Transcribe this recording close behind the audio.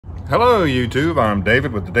Hello YouTube, I'm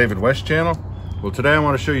David with the David West channel. Well, today I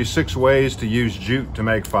want to show you 6 ways to use jute to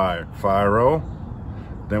make fire roll.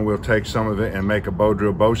 Then we'll take some of it and make a bow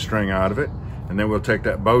drill bowstring out of it. And then we'll take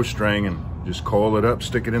that bowstring and just coil it up,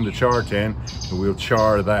 stick it in the char tin, and we'll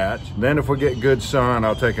char that. Then if we get good sun,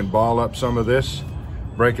 I'll take and ball up some of this,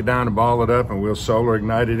 break it down and ball it up, and we'll solar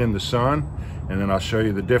ignite it in the sun. And then I'll show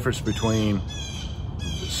you the difference between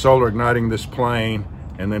solar igniting this plane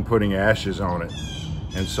and then putting ashes on it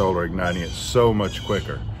and solar igniting it so much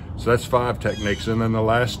quicker. So that's 5 techniques. And then the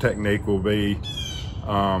last technique will be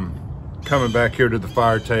coming back here to the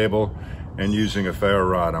fire table and using a ferro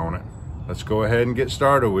rod on it. Let's go ahead and get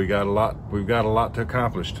started. We've got a lot to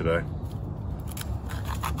accomplish today.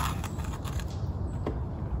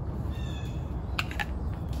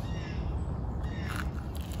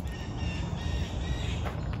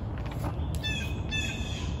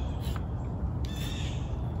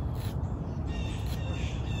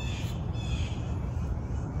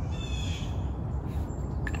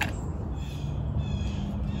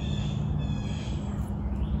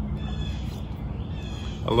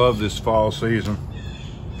 I love this fall season.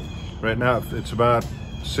 Right now it's about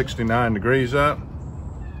 69 degrees out.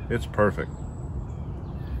 It's perfect.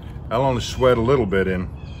 I'll only sweat a little bit in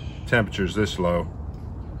temperatures this low.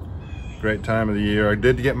 Great time of the year. I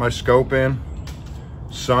did get my scope in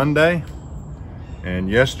Sunday, and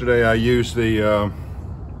yesterday I used the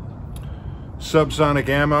subsonic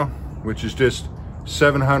ammo, which is just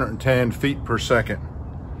 710 feet per second,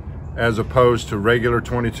 as opposed to regular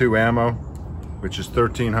 22 ammo, which is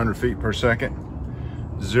 1,300 feet per second.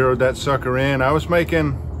 Zeroed that sucker in. I was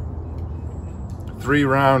making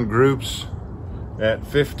 3-round groups at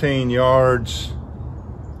 15 yards,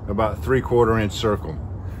 about 3/4 inch circle.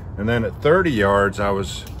 And then at 30 yards,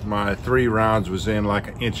 my 3 rounds was in like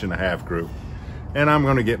 1.5 inch group. And I'm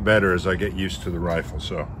gonna get better as I get used to the rifle.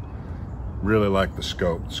 So really like the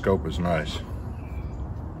scope. The scope is nice.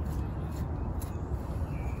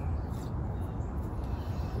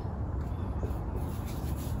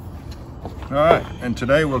 All right, and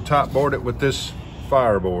today we'll top board it with this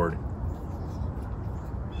fireboard.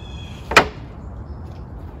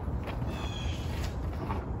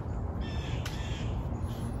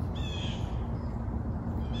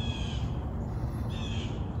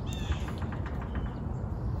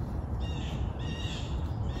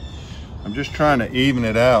 I'm just trying to even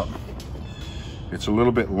it out. It's a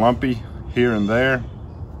little bit lumpy here and there.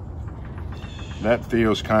 That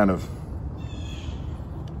feels kind of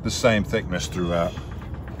the same thickness throughout.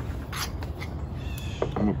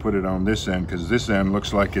 I'm gonna put it on this end because this end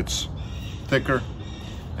looks like it's thicker.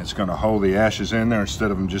 It's gonna hold the ashes in there instead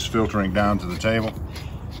of them just filtering down to the table.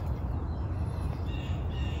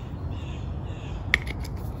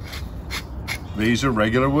 These are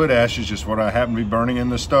regular wood ashes, just what I happen to be burning in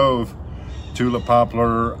the stove. Tulip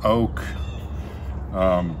poplar, oak,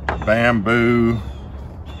 bamboo,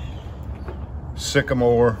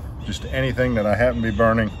 sycamore, just anything that I happen to be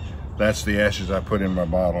burning. That's the ashes I put in my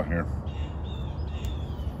bottle here.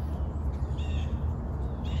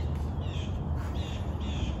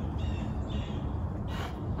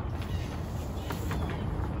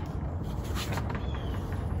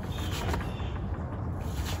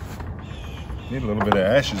 Need a little bit of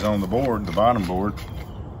ashes on the board, the bottom board.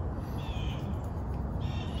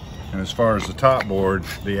 And as far as the top board,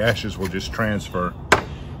 the ashes will just transfer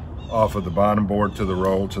off of the bottom board to the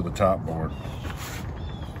roll to the top board.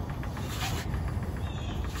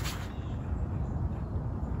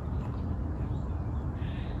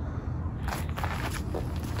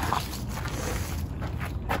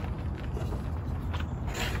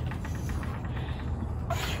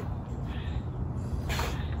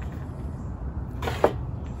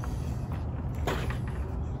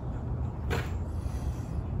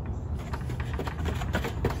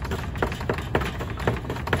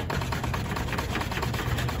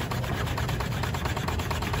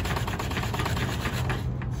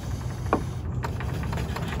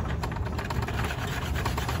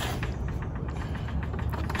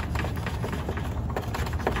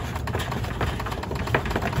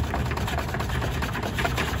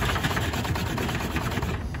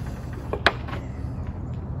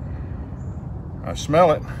 I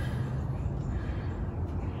smell it.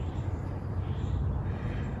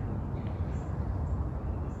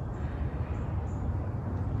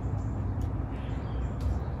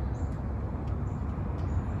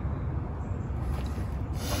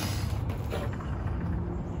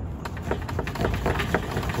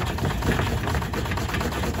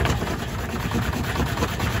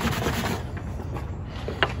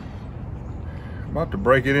 About to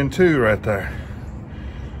break it in two right there.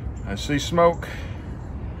 I see smoke.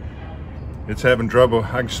 It's having trouble.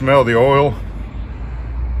 I can smell the oil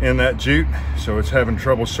in that jute, so it's having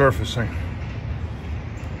trouble surfacing.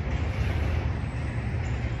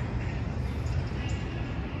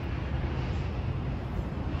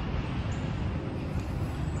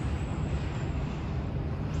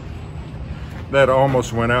 That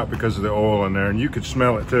almost went out because of the oil in there, and you could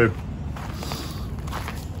smell it too.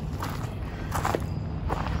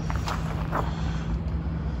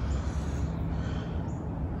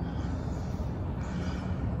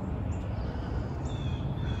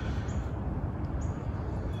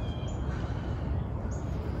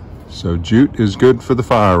 So jute is good for the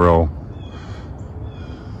fire roll.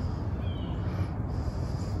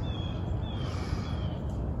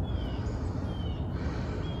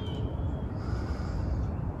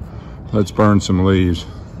 Let's burn some leaves.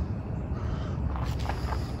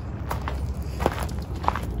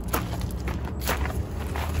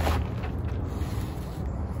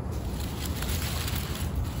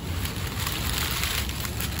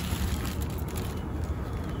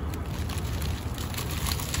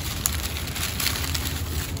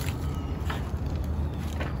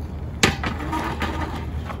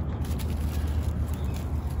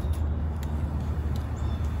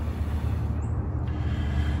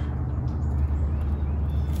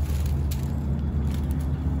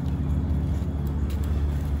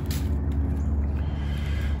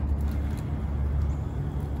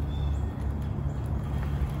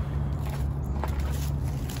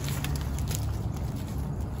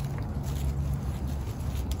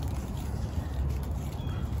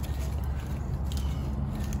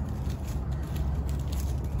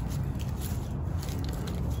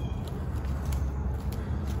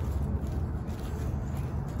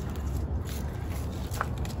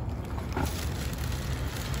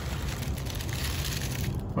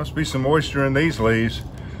 Must be some moisture in these leaves.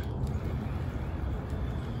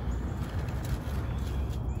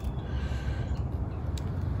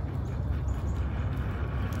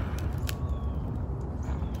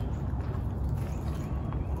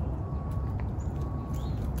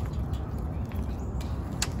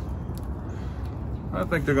 I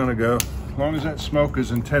think they're gonna go, as long as that smoke is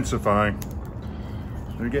intensifying.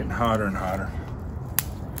 They're getting hotter and hotter.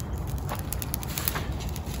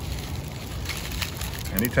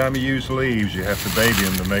 Anytime you use leaves, you have to baby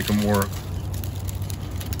them to make them work.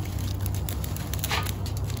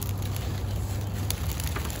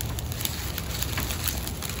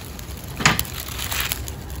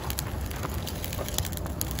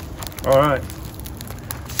 All right, I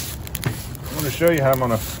want to show you how I'm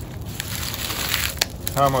gonna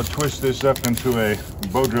twist this up into a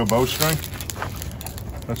bow drill bowstring.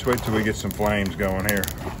 Let's wait till we get some flames going here.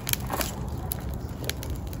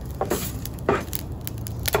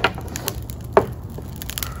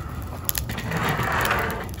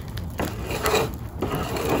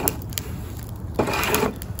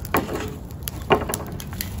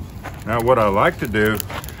 Now what I like to do,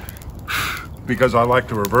 because I like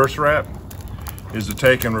to reverse wrap, is to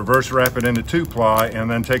take and reverse wrap it into 2-ply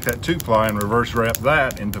and then take that 2-ply and reverse wrap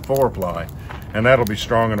that into 4-ply. And that'll be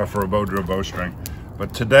strong enough for a bow drill bowstring.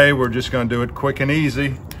 But today we're just gonna do it quick and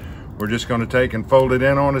easy. We're just gonna take and fold it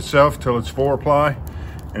in on itself till it's 4-ply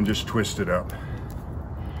and just twist it up.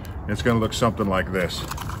 It's gonna look something like this.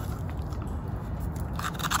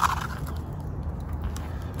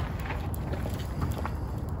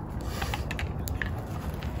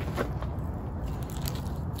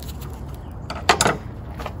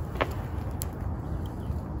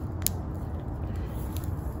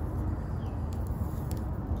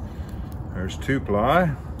 There's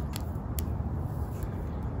 2-ply.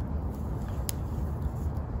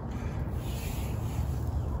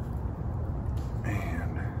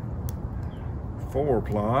 And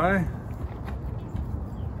 4-ply.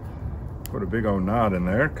 Put a big old knot in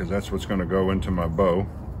there because that's what's going to go into my bow.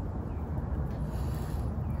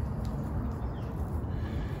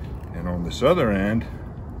 And on this other end,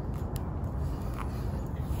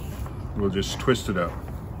 we'll just twist it up.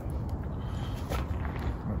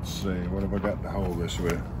 Let's see, what have I got to hold this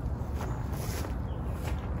with?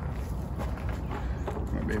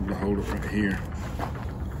 Might be able to hold it right here.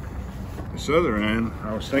 This other end,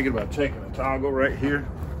 I was thinking about taking a toggle right here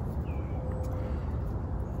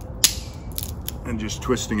and just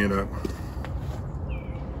twisting it up.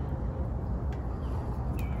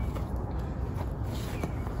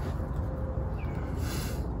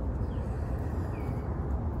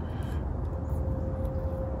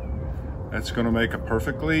 That's going to make a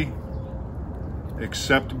perfectly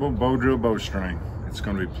acceptable bow drill bowstring. It's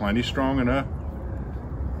going to be plenty strong enough.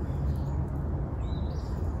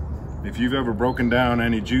 If you've ever broken down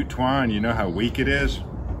any jute twine, you know how weak it is.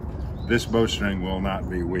 this bowstring will not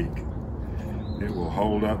be weak. It will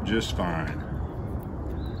hold up just fine.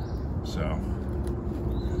 So,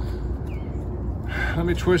 let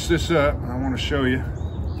me twist this up. I want to show you.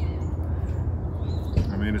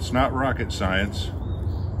 I mean, it's not rocket science,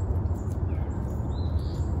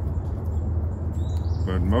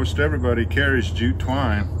 but most everybody carries jute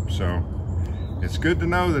twine, so it's good to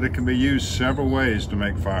know that it can be used several ways to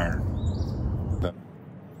make fire.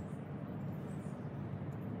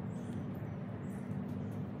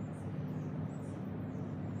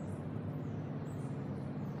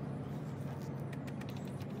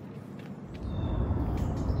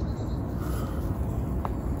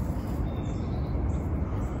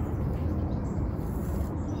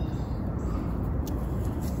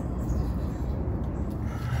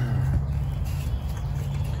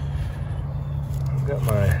 Got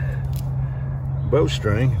my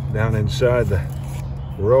bowstring down inside the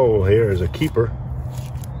roll here as a keeper.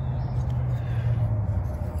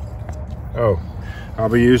 Oh, I'll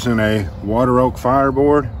be using a water oak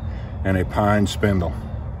fireboard and a pine spindle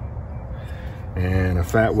and a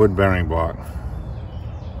fat wood bearing block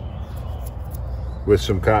with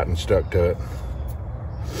some cotton stuck to it.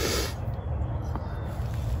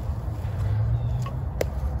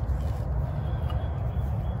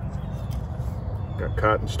 Got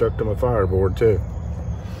cotton stuck to my fireboard too.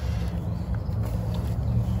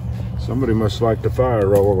 Somebody must like to fire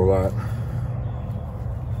roll a lot.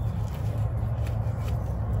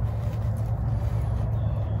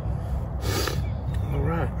 All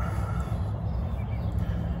right.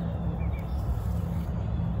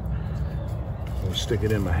 I'll stick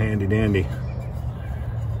it in my handy dandy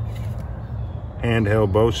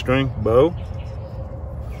handheld bowstring bow.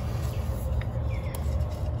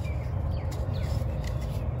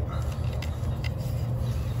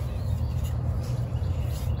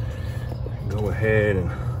 Go ahead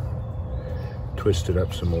and twist it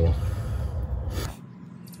up some more.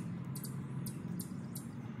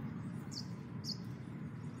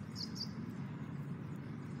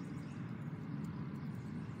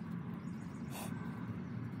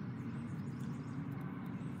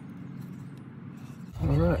 All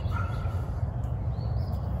right.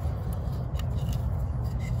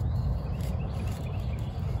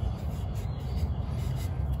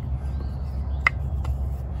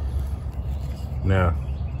 Now,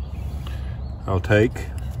 I'll take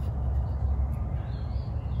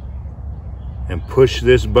and push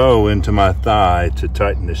this bow into my thigh to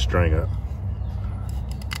tighten this string up.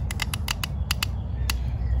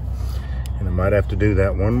 And I might have to do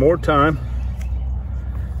that one more time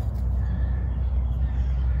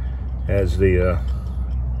as the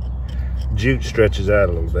jute stretches out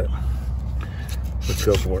a little bit. Let's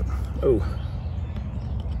go for it. Oh.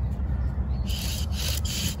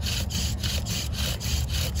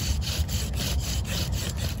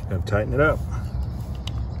 Gotta tighten it up.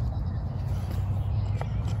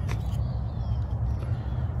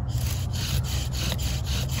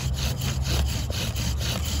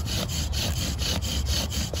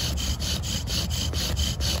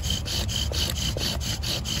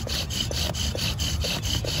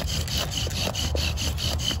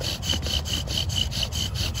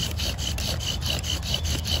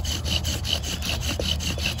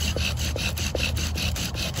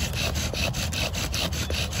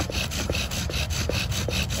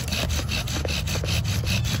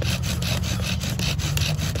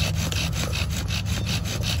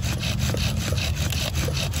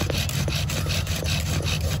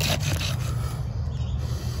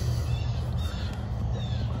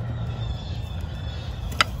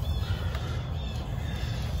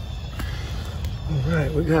 All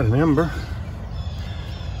right, we got an ember.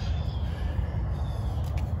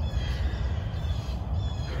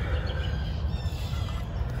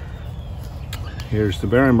 Here's the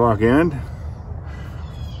bearing block end.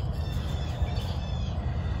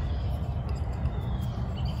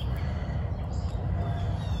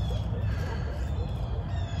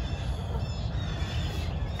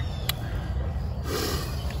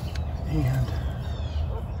 And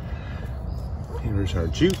here's our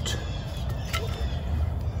jute.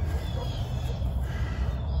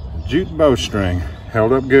 Jute bowstring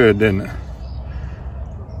held up good, didn't it?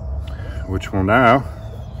 Which will now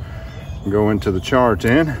go into the char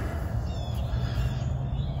tin.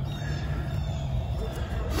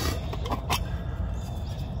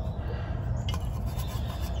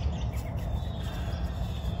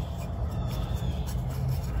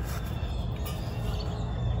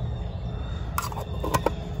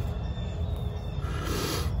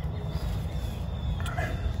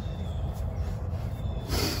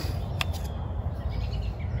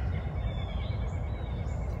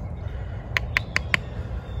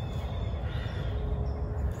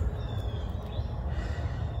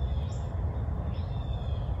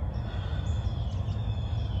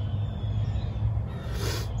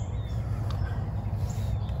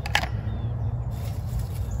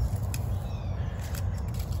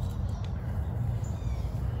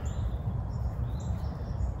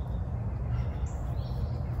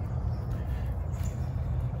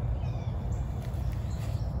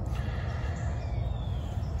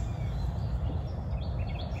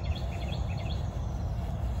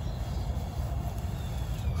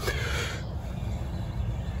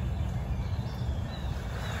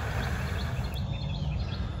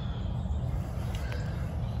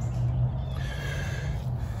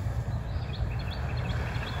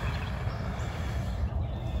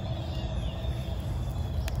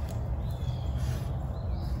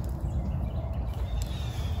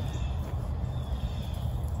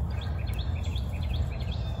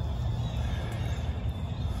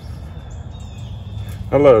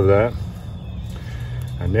 I love that.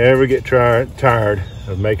 I never get tired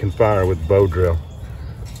of making fire with the bow drill,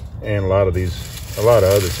 and a lot of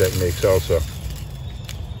other techniques also.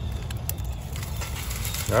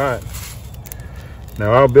 All right,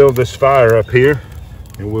 now I'll build this fire up here,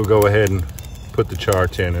 and we'll go ahead and put the char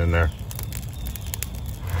tin in there.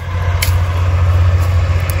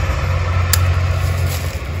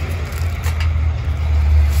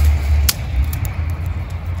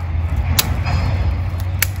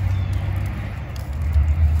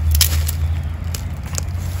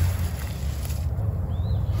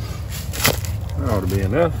 That ought to be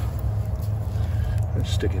enough.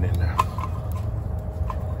 Let's stick it in there.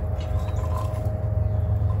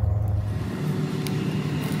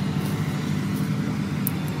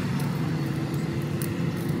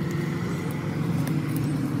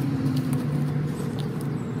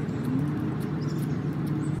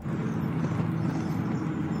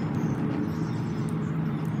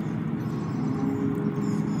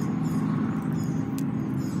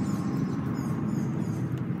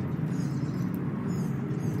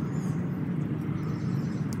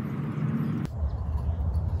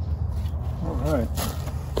 All right,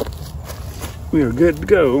 we are good to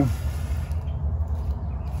go.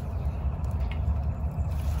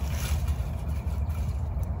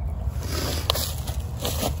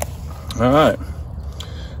 All right,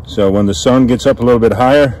 so when the sun gets up a little bit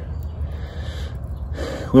higher,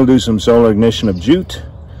 we'll do some solar ignition of jute,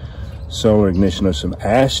 solar ignition of some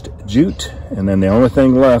ashed jute, and then the only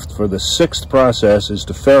thing left for the 6th process is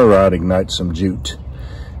to ferro ignite some jute,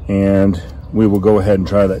 and we will go ahead and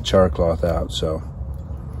try that char cloth out. So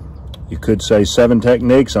you could say 7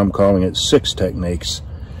 techniques. I'm calling it 6 techniques.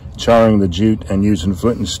 Charring the jute and using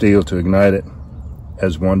flint and steel to ignite it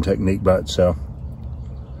as one technique by itself.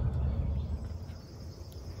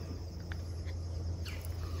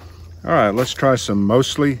 All right, let's try some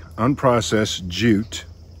mostly unprocessed jute.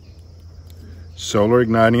 Solar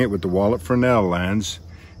igniting it with the Wallet Fresnel lens.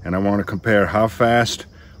 And I want to compare how fast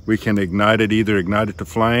we can ignite it, either ignite it to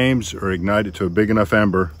flames or ignite it to a big enough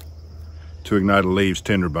ember to ignite a leaves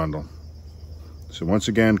tinder bundle. So once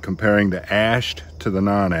again, comparing the ashed to the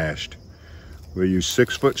non-ashed. We'll use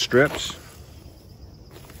 6-foot strips.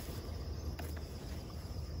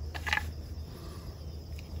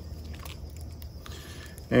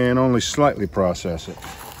 And only slightly process it.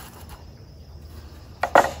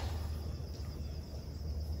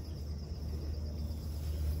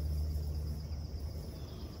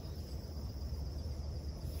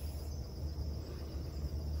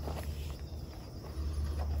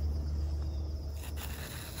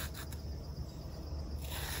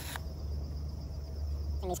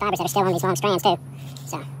 These fibers that are still on these long strands too.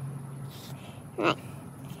 So, all right,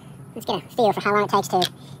 let's get a feel for how long it takes to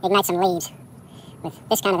ignite some leaves with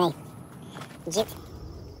this kind of a jute.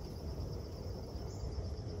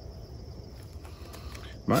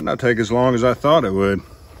 Might not take as long as I thought it would.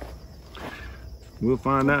 We'll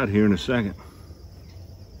find out here in a second.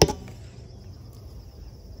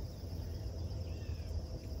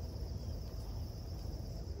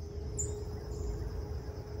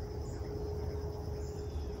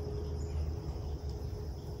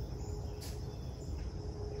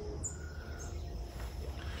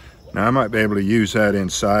 Now I might be able to use that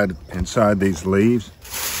inside these leaves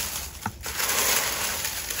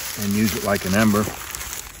and use it like an ember.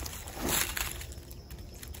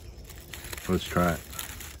 Let's try it.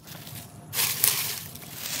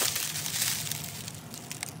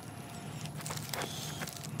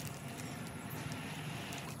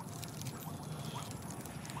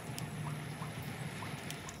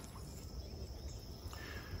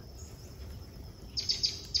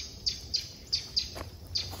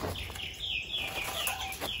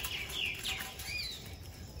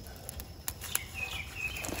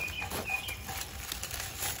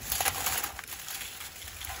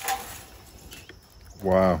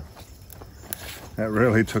 Wow, that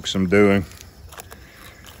really took some doing.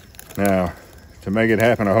 Now, to make it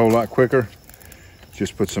happen a whole lot quicker,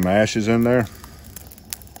 just put some ashes in there.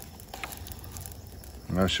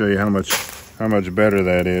 And I'll show you how much better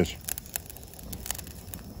that is.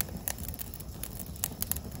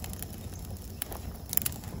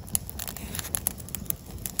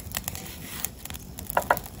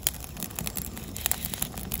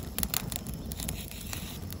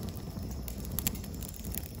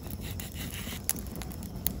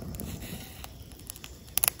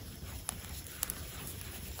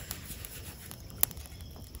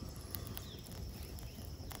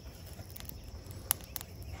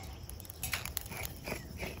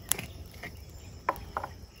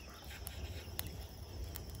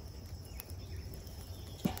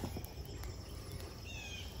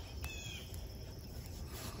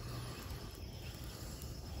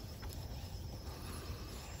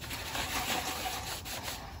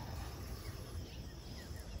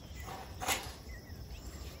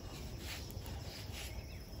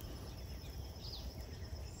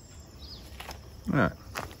 All right.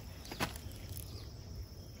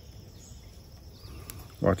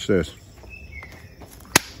 Watch this.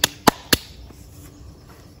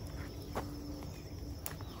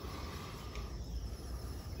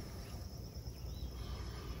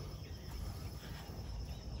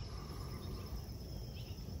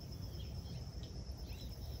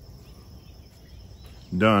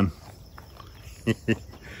 Done.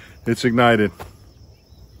 It's ignited.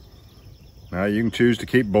 Now you can choose to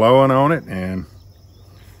keep blowing on it and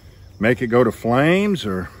make it go to flames,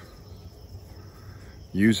 or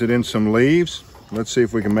use it in some leaves. Let's see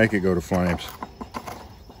if we can make it go to flames.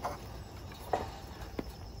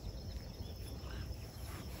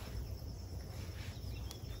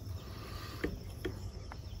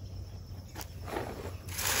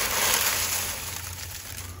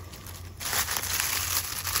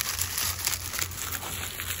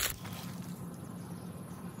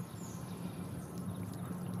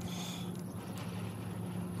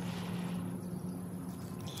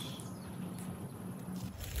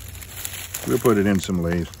 We'll put it in some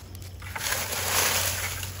leaves.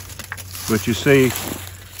 But you see,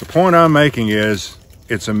 the point I'm making is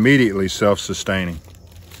it's immediately self-sustaining.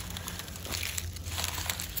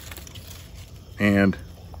 And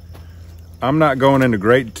I'm not going into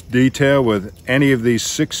great detail with any of these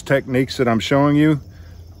 6 techniques that I'm showing you,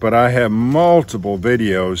 but I have multiple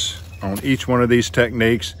videos on each one of these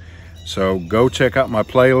techniques. So go check out my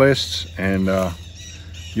playlists, and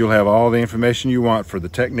you'll have all the information you want for the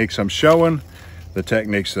techniques I'm showing, the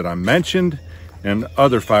techniques that I mentioned, and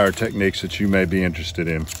other fire techniques that you may be interested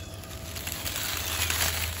in.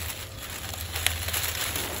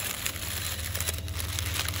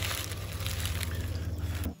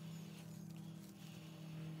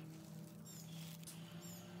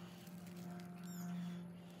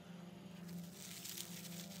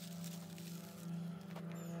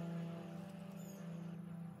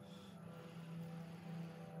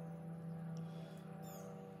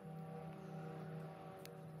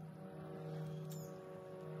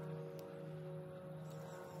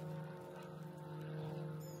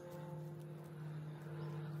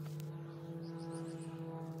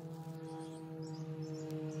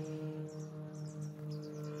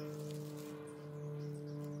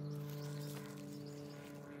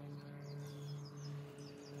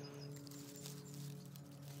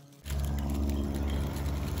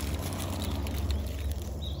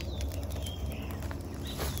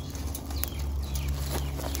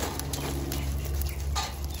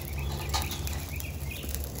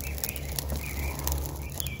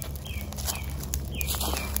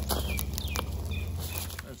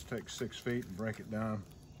 Take 6 feet and break it down.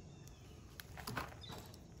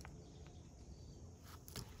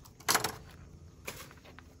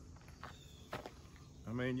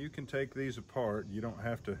 I mean, you can take these apart. You don't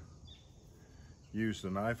have to use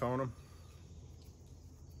the knife on them.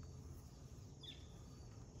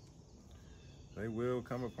 They will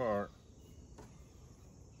come apart.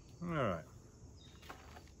 All right.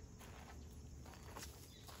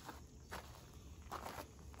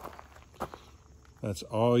 That's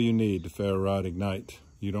all you need to ferro rod ignite.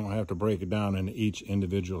 You don't have to break it down into each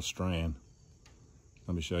individual strand.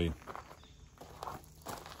 Let me show you.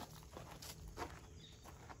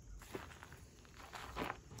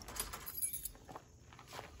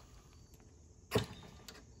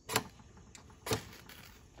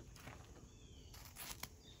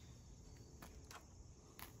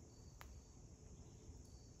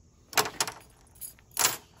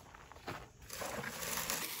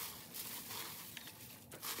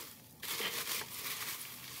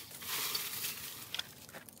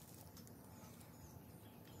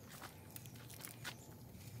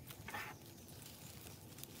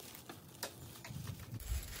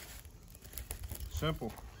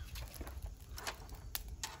 Simple.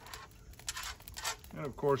 And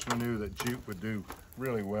of course we knew that jute would do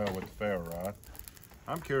really well with the ferro rod.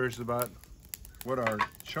 I'm curious about what our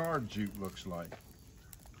charred jute looks like.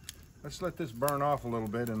 Let's let this burn off a little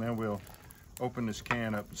bit, and then we'll open this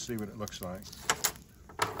can up and see what it looks like.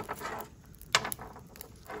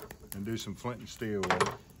 And do some flint and steel with it.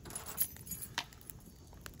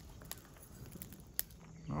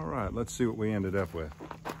 All right, let's see what we ended up with.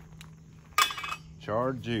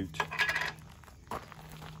 Charred jute.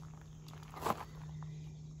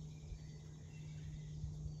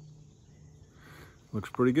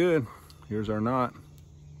 Looks pretty good. Here's our knot.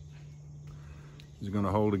 It's going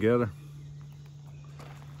to hold together.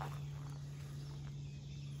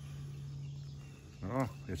 Oh,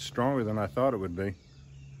 it's stronger than I thought it would be.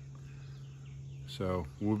 So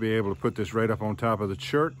we'll be able to put this right up on top of the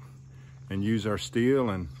shirt and use our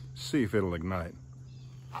steel and see if it'll ignite.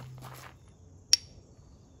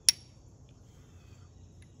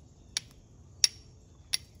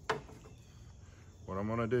 I'm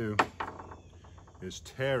gonna do is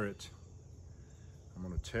tear it. I'm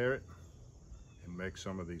gonna tear it and make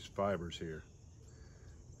some of these fibers here,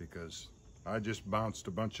 because I just bounced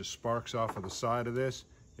a bunch of sparks off of the side of this.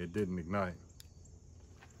 It didn't ignite.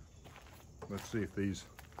 Let's see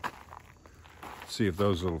if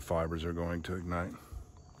those little fibers are going to ignite.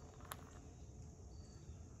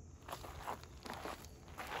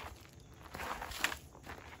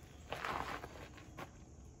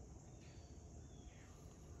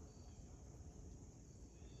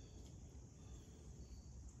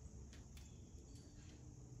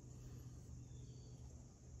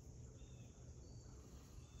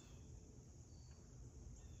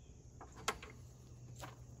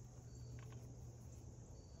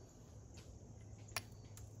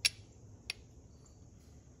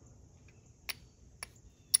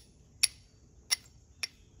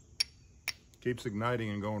 Keeps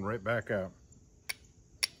igniting and going right back out.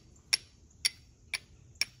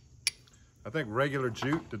 I think regular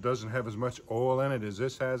jute that doesn't have as much oil in it as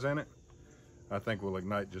this has in it, I think will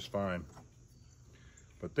ignite just fine.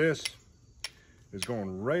 But this is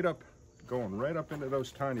going right up into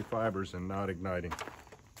those tiny fibers and not igniting.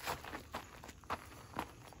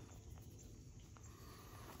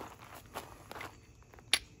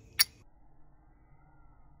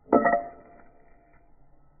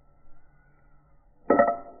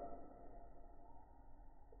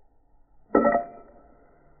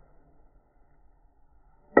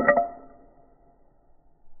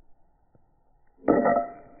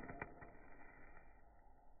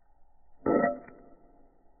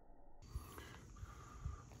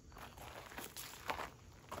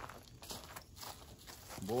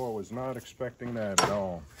 Boy, I was not expecting that at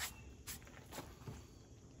all.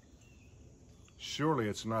 Surely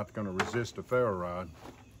it's not going to resist a ferro rod.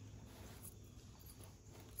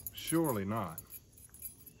 Surely not.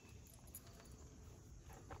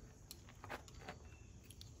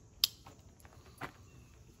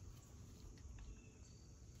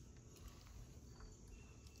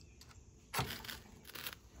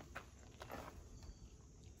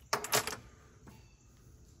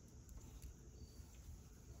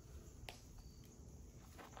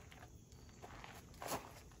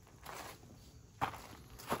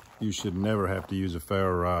 You should never have to use a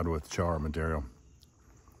ferro rod with char material,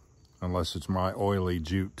 unless it's my oily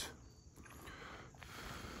jute.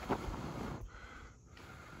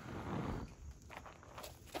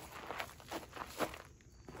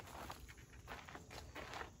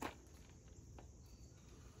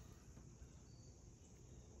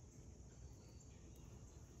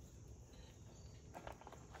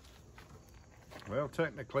 Well,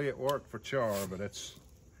 technically it worked for char, but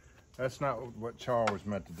that's not what char was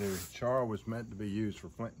meant to do. Char was meant to be used for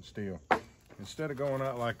flint and steel. Instead of going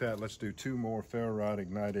out like that, let's do 2 more ferro rod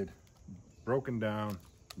ignited, broken down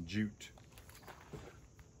jute.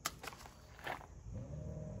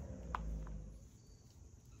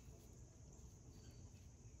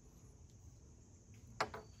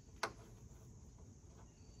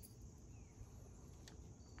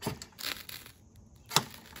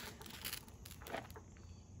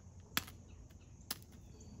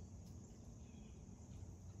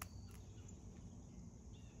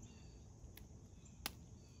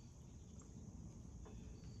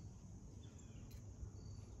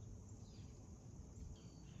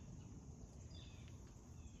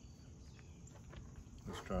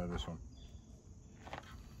 Let's try this one.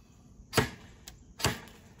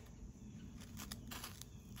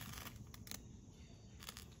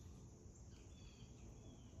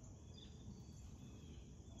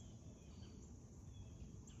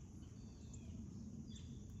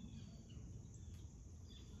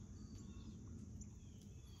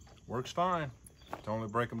 Works fine. To only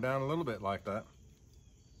break them down a little bit like that.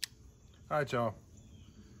 All right, y'all.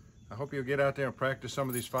 I hope you'll get out there and practice some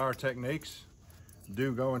of these fire techniques.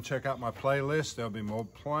 Do go and check out my playlist. There'll be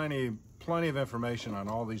plenty of information on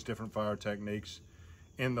all these different fire techniques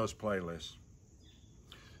in those playlists.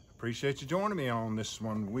 Appreciate you joining me on this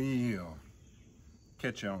one. We'll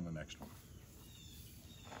catch you on the next one.